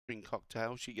Spring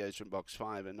Cocktail. She goes from box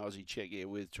 5, and Aussie Check here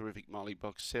with Terrific Molly,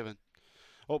 box 7.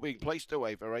 All being placed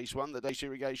away for race 1. The Dash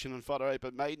Irrigation and Fodder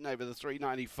Open Maiden over the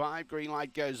 395. Green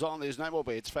light goes on. There's no more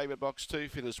bets. Favourite box 2,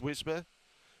 Finish Whisper.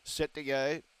 Set to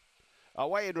go.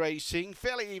 Away in racing,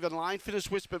 fairly even line. Finish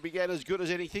Whisper began as good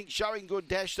as anything, showing good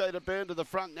dash though to burn to the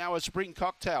front. Now a Spring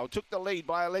Cocktail took the lead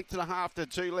by a length and a half to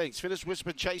 2 lengths. Finish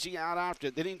Whisper chasing out after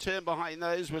it. Then in turn behind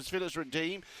those was Finish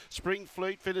Redeem. Spring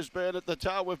Flute, Finish Burn at the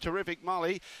tail with Terrific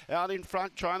Molly. Out in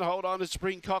front trying to hold on to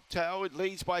Spring Cocktail. It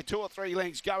leads by 2 or 3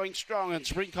 lengths, going strong, and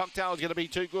Spring Cocktail is going to be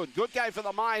too good. Good go for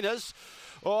the minors.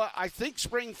 Or I think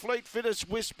Spring Fleet, Finish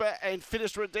Whisper and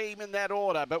Finish Redeem in that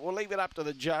order, but we'll leave it up to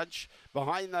the judge.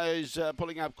 Behind those,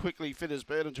 pulling up quickly, Finish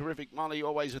Bird and Terrific Molly,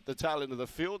 always at the tail end of the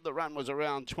field. The run was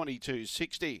around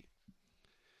 22.60.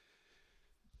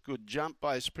 Good jump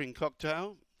by Spring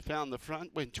Cocktail. Found the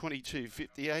front, went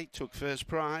 22.58, took first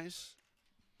prize.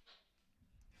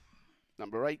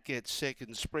 Number 8 gets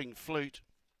second, Spring Flute.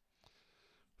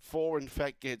 4, in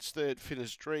fact, gets third,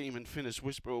 Finish Dream, and Finish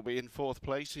Whisper will be in 4th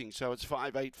placing. So it's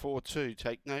 5.842.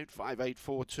 Take note,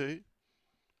 5.842.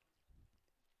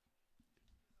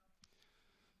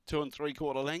 2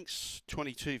 3/4 lengths,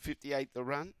 22.58 the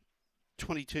run.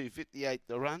 22.58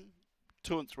 the run.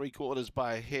 2 3/4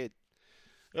 by a head.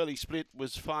 Early split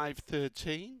was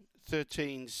 5.13,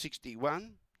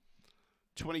 13.61.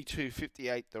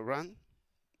 22.58 the run.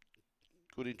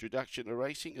 Good introduction to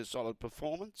racing, a solid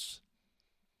performance.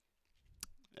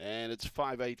 And it's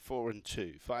 5.84 and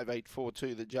 2.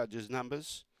 5.842 the judges'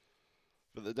 numbers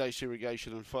for the Dash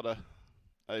Irrigation and Fodder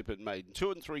Open Maiden.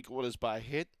 2 3/4 by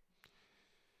head.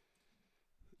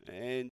 And